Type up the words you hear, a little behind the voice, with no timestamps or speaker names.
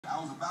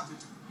was about to...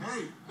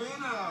 Hey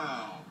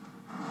now!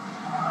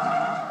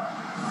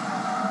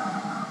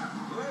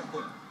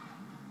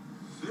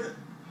 Shit.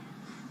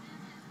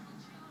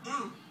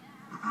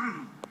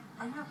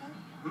 Are you okay?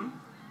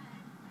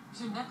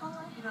 Is your neck all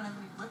right? You don't have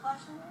any whiplash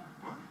anymore?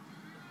 What?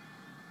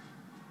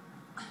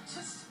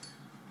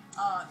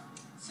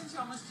 Since you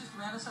almost just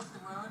ran us off the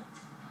road,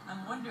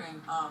 I'm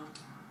wondering,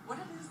 what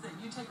it is that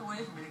you take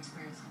away from an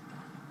experience like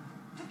that.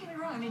 Don't get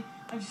me wrong, I mean,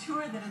 I'm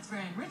sure that it's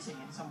very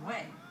enriching in some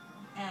way.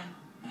 And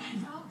I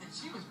know that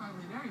she was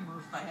probably very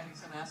moved by having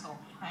some asshole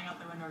hang out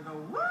the window and go,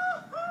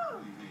 woo-hoo!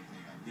 Hey,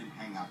 I didn't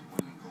hang out the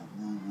window and go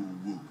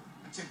woo-woo-woo.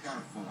 I checked out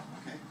her form,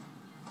 okay?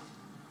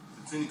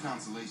 If it's any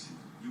consolation,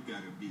 you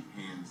gotta be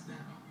hands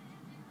down.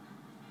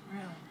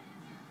 Really?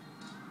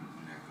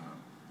 Neck up.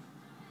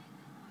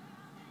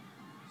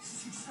 This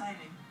is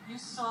exciting. You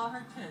saw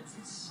her tits.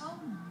 It's so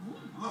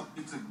neat. Look,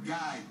 it's a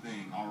guy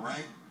thing, all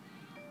right?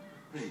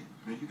 Hey,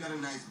 man, you got a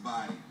nice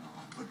body and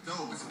all, but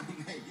those, I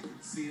mean, hey, you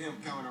can see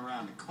them coming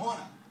around the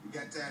corner. You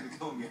got time to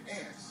comb your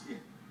hair,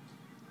 shit.